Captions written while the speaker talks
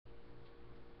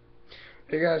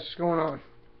Hey guys, what's going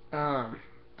on?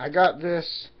 I got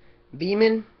this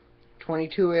Beeman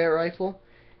 22 air rifle,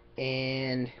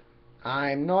 and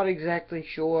I'm not exactly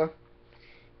sure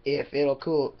if it'll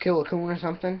kill a coon or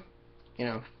something, you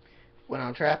know, when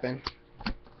I'm trapping,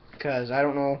 because I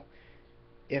don't know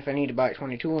if I need to buy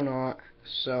 22 or not.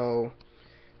 So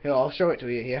here, I'll show it to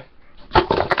you here.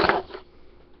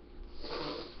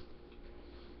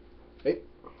 Okay.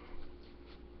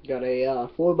 Got a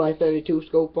 4x32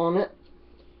 scope on it.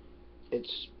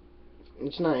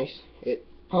 It's nice. It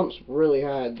pumps really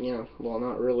hard, you know. Well,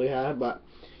 not really hard, but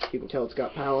you can tell it's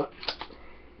got power.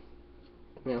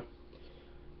 You know,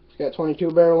 it's got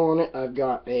 22 barrel on it. I've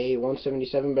got a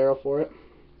 177 barrel for it.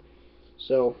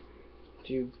 So, if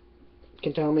you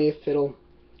can tell me if it'll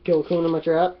kill a coon in my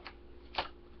trap,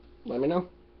 let me know.